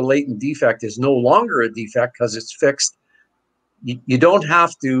material latent defect is no longer a defect because it's fixed, you don't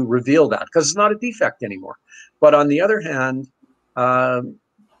have to reveal that because it's not a defect anymore. But on the other hand,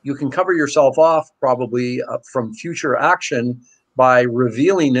 you can cover yourself off probably from future action by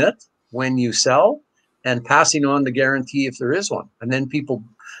revealing it when you sell and passing on the guarantee if there is one. And then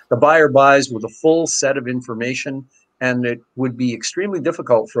the buyer buys with a full set of information, and it would be extremely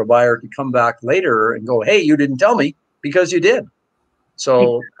difficult for a buyer to come back later and go, hey, you didn't tell me, because you did.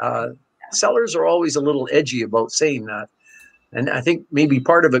 So sellers are always a little edgy about saying that. And I think maybe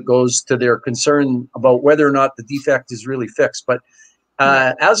part of it goes to their concern about whether or not the defect is really fixed. But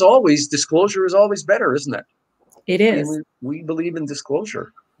as always, disclosure is always better, isn't it? It is. I mean, we believe in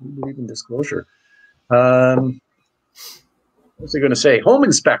disclosure. We believe in disclosure. What was I going to say? Home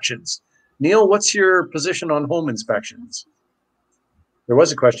inspections. Neil, what's your position on home inspections? There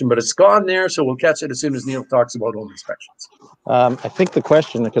was a question, but it's gone there, so we'll catch it as soon as Neil talks about home inspections. I think the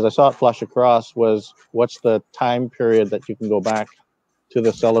question, because I saw it flash across, was what's the time period that you can go back to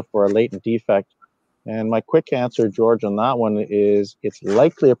the seller for a latent defect? And my quick answer, George, on that one is it's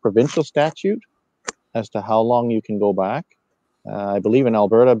likely a provincial statute as to how long you can go back. I believe in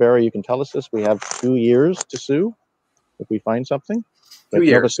Alberta, Barry, you can tell us this, we have 2 years to sue if we find something. But 2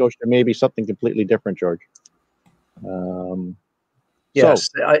 years. Nova Scotia may be something completely different, George. Yes,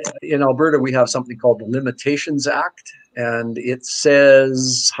 in Alberta, we have something called the Limitations Act, and it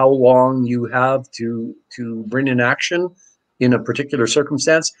says how long you have to bring in action in a particular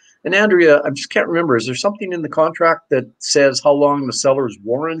circumstance. And Andrea, I just can't remember, is there something in the contract that says how long the seller's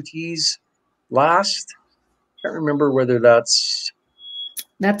warranties last? Can't remember whether that's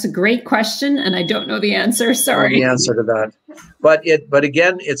a great question, and I don't know the answer. Sorry. The answer to that, but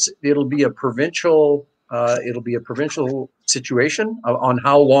again, it'll be a provincial situation on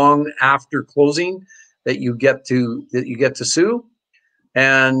how long after closing that you get to sue.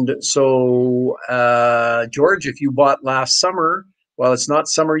 And so, George, if you bought last summer, well, it's not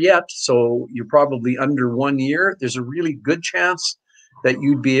summer yet, so you're probably under 1 year. There's a really good chance that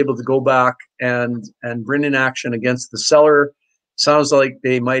you'd be able to go back and bring in action against the seller. Sounds like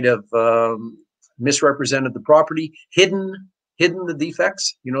they might have misrepresented the property, hidden the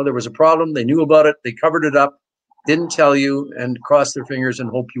defects. You know, there was a problem, they knew about it, they covered it up, didn't tell you, and crossed their fingers and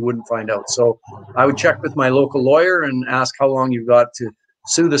hope you wouldn't find out. So I would check with my local lawyer and ask how long you've got to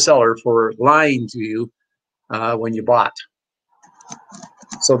sue the seller for lying to you when you bought.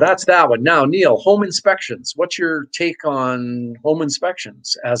 So that's that one. Now, Neil, home inspections. What's your take on home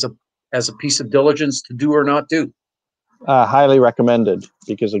inspections as a piece of diligence to do or not do? Highly recommended,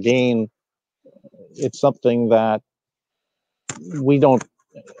 because again, it's something that we don't,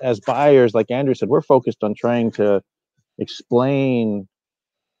 as buyers, like Andrew said, we're focused on trying to explain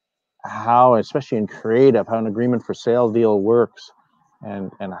how, especially in creative, how an agreement for sale deal works,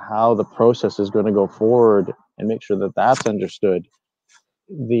 and how the process is going to go forward, and make sure that that's understood.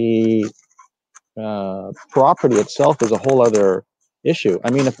 The property itself is a whole other issue. I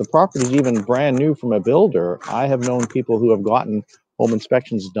mean, if the property is even brand new from a builder, I have known people who have gotten home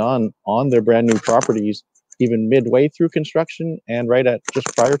inspections done on their brand new properties, even midway through construction and right at just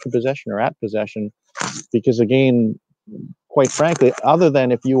prior to possession or at possession. Because again, quite frankly, other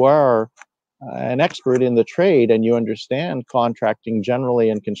than if you are an expert in the trade and you understand contracting generally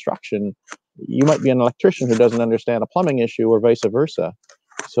and construction, you might be an electrician who doesn't understand a plumbing issue or vice versa.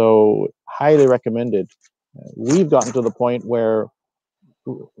 So highly recommended. We've gotten to the point where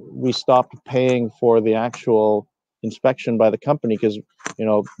we stopped paying for the actual inspection by the company because, you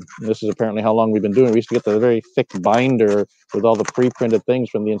know, this is apparently how long we've been doing it. We used to get the very thick binder with all the pre-printed things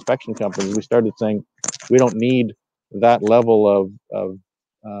from the inspection company. We started saying we don't need that level of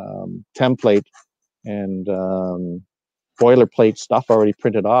template and boilerplate stuff already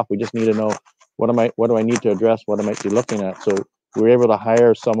printed off. We just need to know what do I need to address, what I might be looking at. So we were able to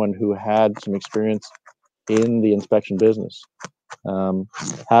hire someone who had some experience in the inspection business.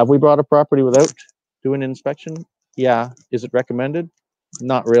 Have we bought a property without doing an inspection? Yeah. Is it recommended?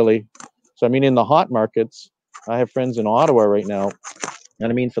 Not really. So I mean, in the hot markets, I have friends in Ottawa right now,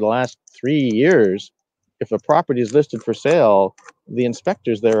 and I mean, for the last 3 years, if a property is listed for sale, the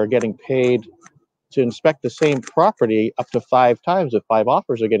inspectors there are getting paid to inspect the same property up to 5 times if 5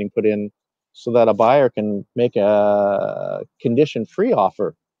 offers are getting put in, so that a buyer can make a condition-free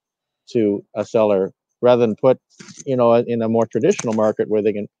offer to a seller, rather than put, you know, in a more traditional market where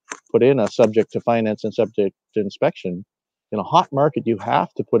they can put in a subject to finance and subject to inspection. In a hot market, you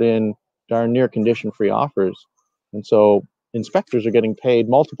have to put in darn near condition-free offers. And so inspectors are getting paid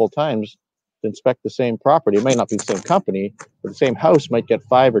multiple times to inspect the same property. It may not be the same company, but the same house might get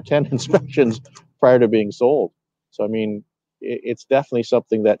 5 or 10 inspections prior to being sold. So, I mean, it's definitely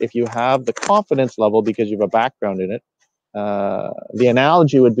something that if you have the confidence level because you have a background in it, the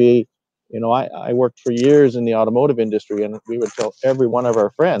analogy would be You know, I worked for years in the automotive industry, and we would tell every one of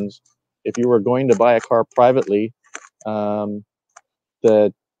our friends, if you were going to buy a car privately,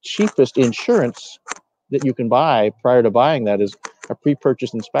 the cheapest insurance that you can buy prior to buying that is a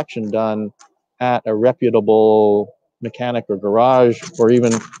pre-purchase inspection done at a reputable mechanic or garage, or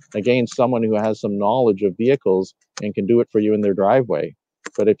even, again, someone who has some knowledge of vehicles and can do it for you in their driveway.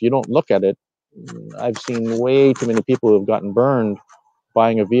 But if you don't look at it, I've seen way too many people who have gotten burned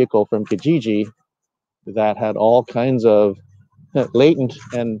buying a vehicle from Kijiji that had all kinds of latent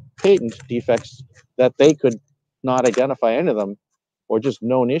and patent defects that they could not identify any of them, or just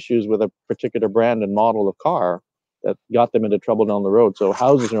known issues with a particular brand and model of car that got them into trouble down the road. So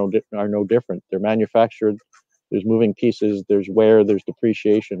houses are no different. They're manufactured, there's moving pieces, there's wear, there's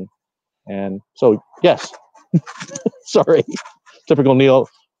depreciation. And so, yes, sorry, typical Neil,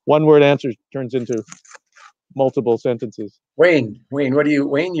 one word answer turns into multiple sentences. Wayne, what do you,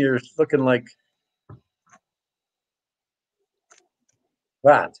 Wayne, you're looking like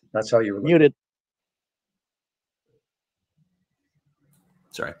that. That's how you were muted.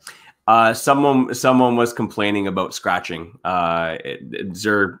 Sorry. Someone was complaining about scratching.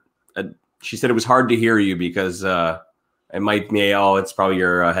 She said it was hard to hear you because it might be, it's probably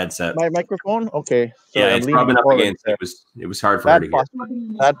your headset. My microphone? Okay. Sorry, yeah, it's probably up against it. It was hard for her to hear.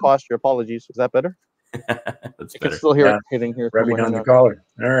 Bad posture. Apologies. Is that better? That's I better. can still hear it hitting here. Rubbing on the collar.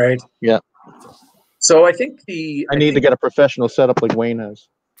 All right. Yeah. So I think I need to get a professional setup like Wayne has.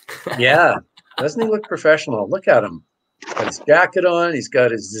 Yeah. Doesn't he look professional? Look at him. Got his jacket on. He's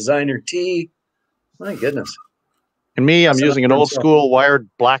got his designer tee. My goodness. And me, I'm using an old school wired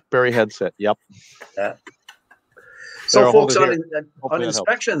BlackBerry headset. Yep. Yeah. So folks, on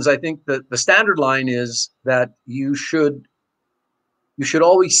inspections, I think that the standard line is that you should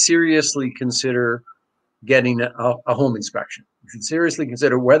always seriously consider getting a home inspection. You should seriously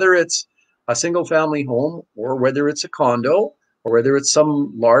consider whether it's a single family home or whether it's a condo or whether it's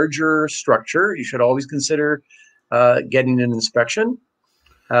some larger structure. You should always consider getting an inspection.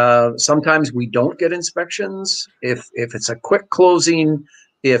 Sometimes we don't get inspections if it's a quick closing,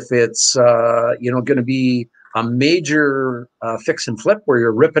 if it's going to be a major fix and flip where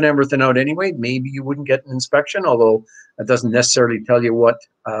you're ripping everything out anyway. Maybe you wouldn't get an inspection, although that doesn't necessarily tell you what's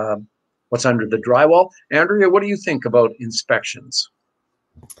under the drywall. Andrea, what do you think about inspections?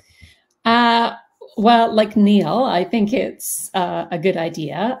 Well, like Neil, I think it's a good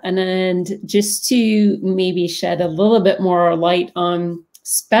idea. And just to maybe shed a little bit more light on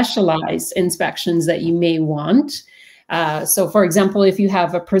specialized inspections that you may want. So for example, if you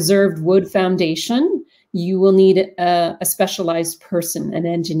have a preserved wood foundation, you will need a specialized person, an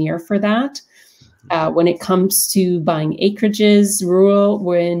engineer for that. When it comes to buying acreages, rural,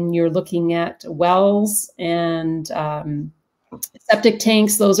 when you're looking at wells and septic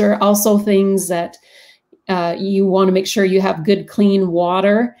tanks, those are also things that you want to make sure you have good, clean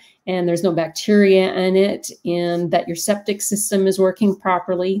water and there's no bacteria in it, and that your septic system is working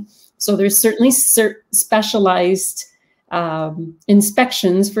properly. So there's certainly specialized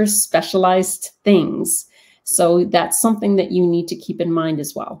inspections for specialized things. So that's something that you need to keep in mind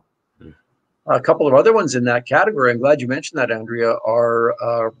as well. A couple of other ones in that category, I'm glad you mentioned that, Andrea,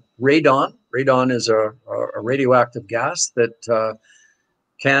 are radon. Radon is a radioactive gas that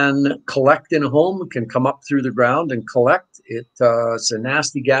can collect in a home, can come up through the ground and collect. It's a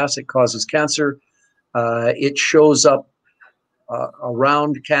nasty gas. It causes cancer. It shows up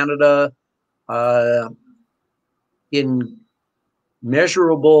around Canada in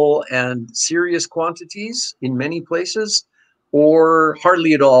measurable and serious quantities in many places, or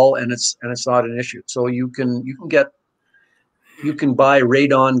hardly at all, and it's not an issue. So you can buy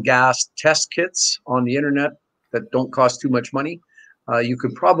radon gas test kits on the internet that don't cost too much money. You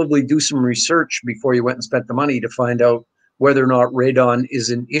could probably do some research before you went and spent the money to find out whether or not radon is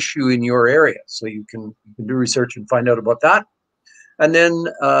an issue in your area. So you can do research and find out about that. And then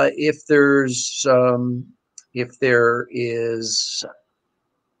if the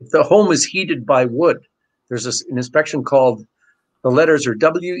home is heated by wood, there's an inspection called, the letters are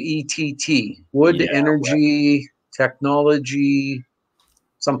WETT, Wood Energy Technology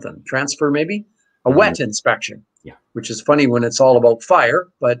something, transfer maybe, a wet inspection. Yeah, which is funny when it's all about fire,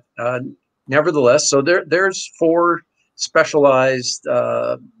 but nevertheless, so there's 4 specialized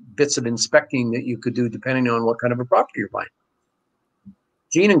bits of inspecting that you could do depending on what kind of a property you're buying.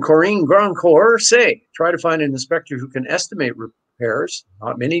 Jean and Corinne Grandcourt say, try to find an inspector who can estimate repairs.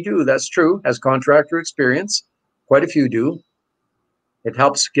 Not many do, that's true, has contractor experience. Quite a few do. It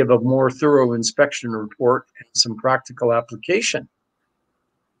helps give a more thorough inspection report and some practical application.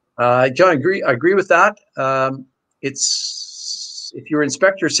 John, I agree with that. It's if your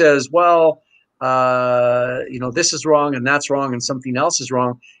inspector says, well, you know, this is wrong and that's wrong and something else is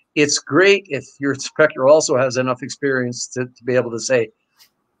wrong, it's great if your inspector also has enough experience to be able to say,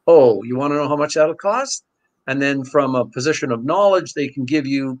 oh, you want to know how much that'll cost? And then from a position of knowledge, they can give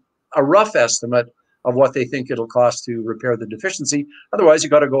you a rough estimate of what they think it'll cost to repair the deficiency. Otherwise, you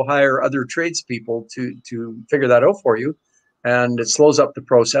got to go hire other tradespeople to figure that out for you. And it slows up the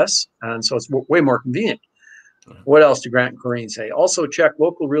process. And so it's way more convenient. What else do Grant and Corrine say? Also check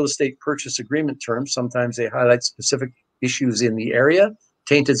local real estate purchase agreement terms. Sometimes they highlight specific issues in the area.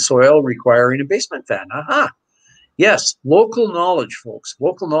 Tainted soil requiring a basement fan. Aha. Yes, local knowledge, folks.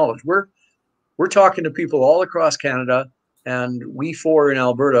 Local knowledge. We're talking to people all across Canada, and we four in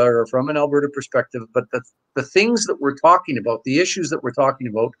Alberta are from an Alberta perspective, but the things that we're talking about, the issues that we're talking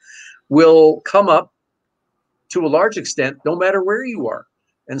about, will come up to a large extent no matter where you are.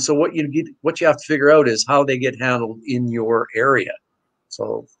 And so what you have to figure out is how they get handled in your area.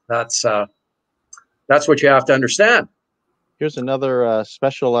 So that's what you have to understand. Here's another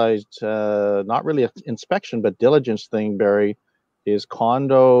specialized, not really an inspection, but diligence thing, Barry, is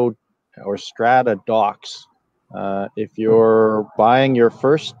condo or strata docs. If you're buying your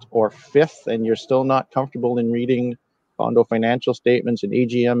first or fifth and you're still not comfortable in reading condo financial statements and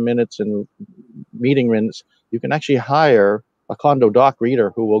AGM minutes and meeting minutes, you can actually hire a condo doc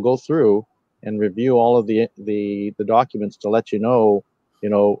reader who will go through and review all of the documents to let you know,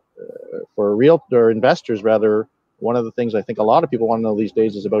 for realtor investors, rather, one of the things I think a lot of people want to know these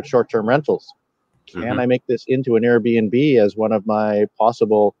days is about short-term rentals. Can I make this into an Airbnb as one of my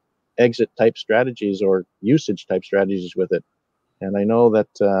possible exit type strategies or usage type strategies with it? And I know that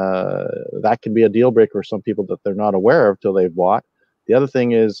that can be a deal breaker for some people that they're not aware of till they've bought. The other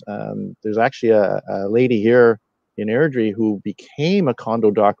thing is there's actually a lady here in Airdrie who became a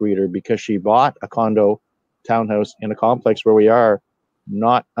condo doc reader because she bought a condo townhouse in a complex where we are,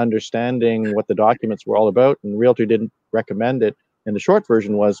 not understanding what the documents were all about, and the realtor didn't recommend it. And the short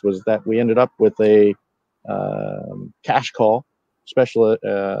version was that we ended up with a cash call special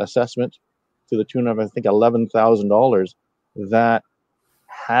assessment to the tune of, I think, $11,000 that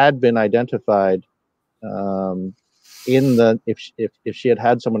had been identified in the, if she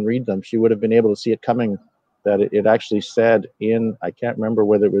had someone read them, she would have been able to see it coming, that it actually said in, I can't remember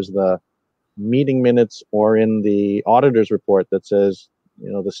whether it was the meeting minutes or in the auditor's report that says,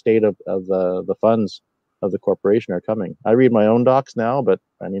 the state of the funds of the corporation are coming. I read my own docs now, but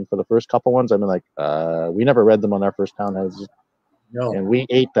I mean, for the first couple ones, I've been like, we never read them on our first townhouses. No. And we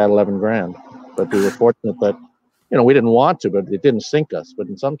ate that 11 grand, but we were fortunate that, we didn't want to, but it didn't sink us. But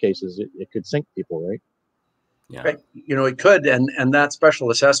in some cases it could sink people, right? Yeah. Right. It could, and that special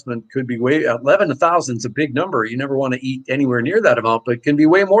assessment could be 11,000 is a big number. You never want to eat anywhere near that amount, but it can be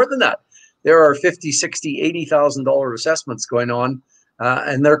way more than that. There are $50,000, $60,000, $80,000 assessments going on,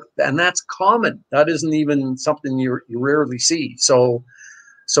 and that's common. That isn't even something you rarely see. So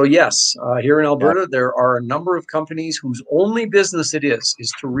yes, here in Alberta, there are a number of companies whose only business it is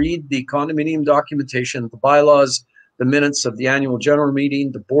to read the condominium documentation, the bylaws, the minutes of the annual general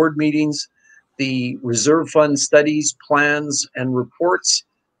meeting, the board meetings, the reserve fund studies, plans, and reports,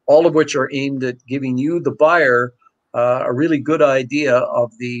 all of which are aimed at giving you, the buyer, a really good idea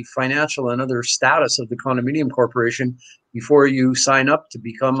of the financial and other status of the condominium corporation before you sign up to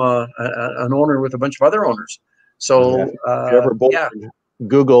become an owner with a bunch of other owners. So, if you're ever bored,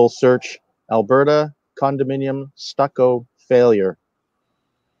 Google search Alberta condominium stucco failure.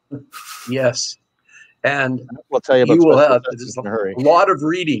 Yes, and we'll tell you about you will have a lot of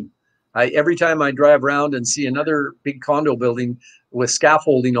reading. Every time I drive around and see another big condo building with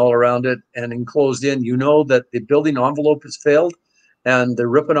scaffolding all around it and enclosed in, that the building envelope has failed, and they're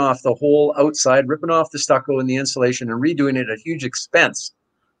ripping off the whole outside, ripping off the stucco and the insulation and redoing it at huge expense.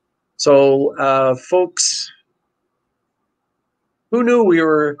 So, folks, who knew we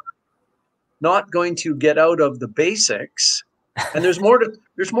were not going to get out of the basics? And there's more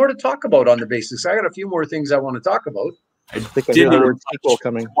to talk about on the basics. I got a few more things I want to talk about. I think I hear the word sequel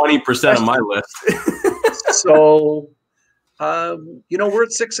coming. 20% of my list. So, we're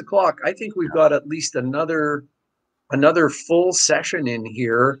at 6 o'clock. I think we've got at least another full session in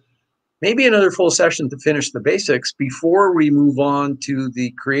here, maybe another full session to finish the basics before we move on to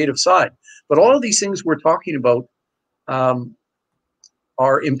the creative side. But all of these things we're talking about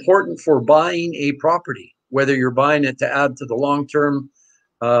are important for buying a property, whether you're buying it to add to the long-term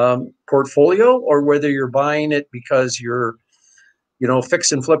portfolio, or whether you're buying it because you're,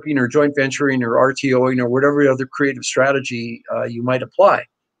 fix and flipping or joint venturing or RTOing or whatever other creative strategy you might apply.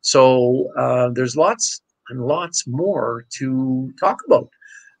 So there's lots and lots more to talk about.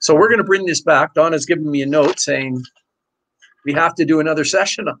 So we're going to bring this back. Donna's giving me a note saying we have to do another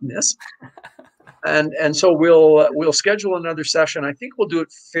session on this. And so we'll schedule another session. I think we'll do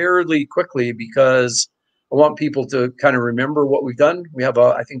it fairly quickly because I want people to kind of remember what we've done. We have,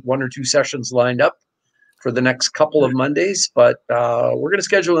 I think, 1 or 2 sessions lined up for the next couple of Mondays, but we're going to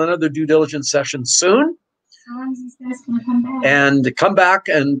schedule another due diligence session soon. How long is this guys going to come back? And come back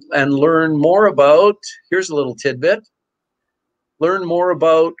and learn more about, here's a little tidbit, learn more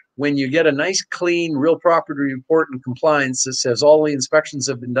about when you get a nice, clean, real property report and compliance that says all the inspections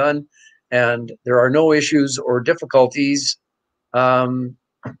have been done and there are no issues or difficulties, that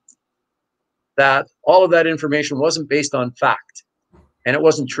all of that information wasn't based on fact and it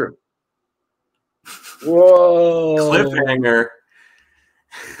wasn't true. Whoa. Cliffhanger.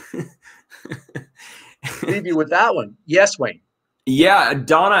 Leave you with that one. Yes, Wayne. Yeah,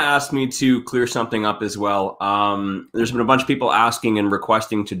 Donna asked me to clear something up as well. There's been a bunch of people asking and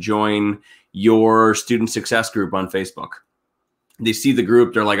requesting to join your student success group on Facebook. They see the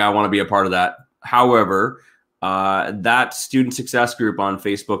group, they're like, I want to be a part of that. However, that student success group on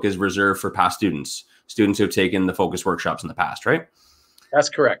Facebook is reserved for past students who have taken the focus workshops in the past, right? That's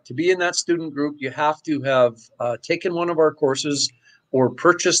correct. To be in that student group, you have to have taken one of our courses or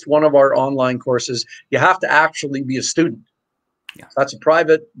purchased one of our online courses. You have to actually be a student. Yeah. That's a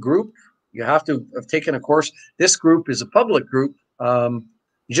private group. You have to have taken a course. This group is a public group. You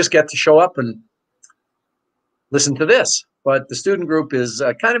just get to show up and listen to this. But the student group is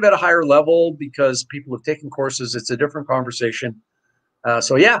kind of at a higher level because people have taken courses. It's a different conversation.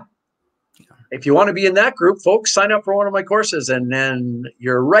 So yeah, if you want to be in that group, folks, sign up for one of my courses and then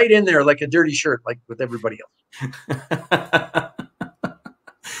you're right in there like a dirty shirt, like with everybody else.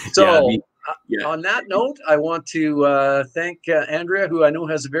 So on that note, I want to thank Andrea, who I know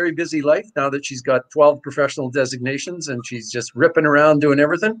has a very busy life now that she's got 12 professional designations and she's just ripping around doing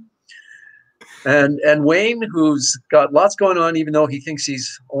everything. And Wayne, who's got lots going on, even though he thinks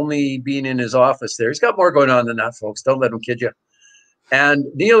he's only being in his office there. He's got more going on than that, folks. Don't let him kid you. And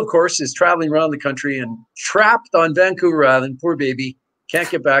Neil, of course, is traveling around the country and trapped on Vancouver Island. Poor baby. Can't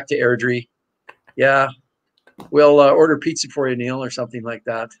get back to Airdrie. Yeah. We'll order pizza for you, Neil, or something like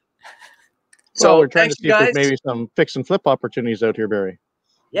that. So we're trying to see if there's maybe some fix and flip opportunities out here, Barry.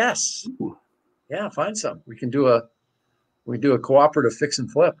 Yes. Yeah, find some. We do a cooperative fix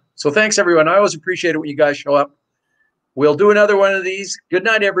and flip. So thanks, everyone. I always appreciate it when you guys show up. We'll do another one of these. Good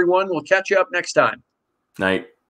night, everyone. We'll catch you up next time. Night.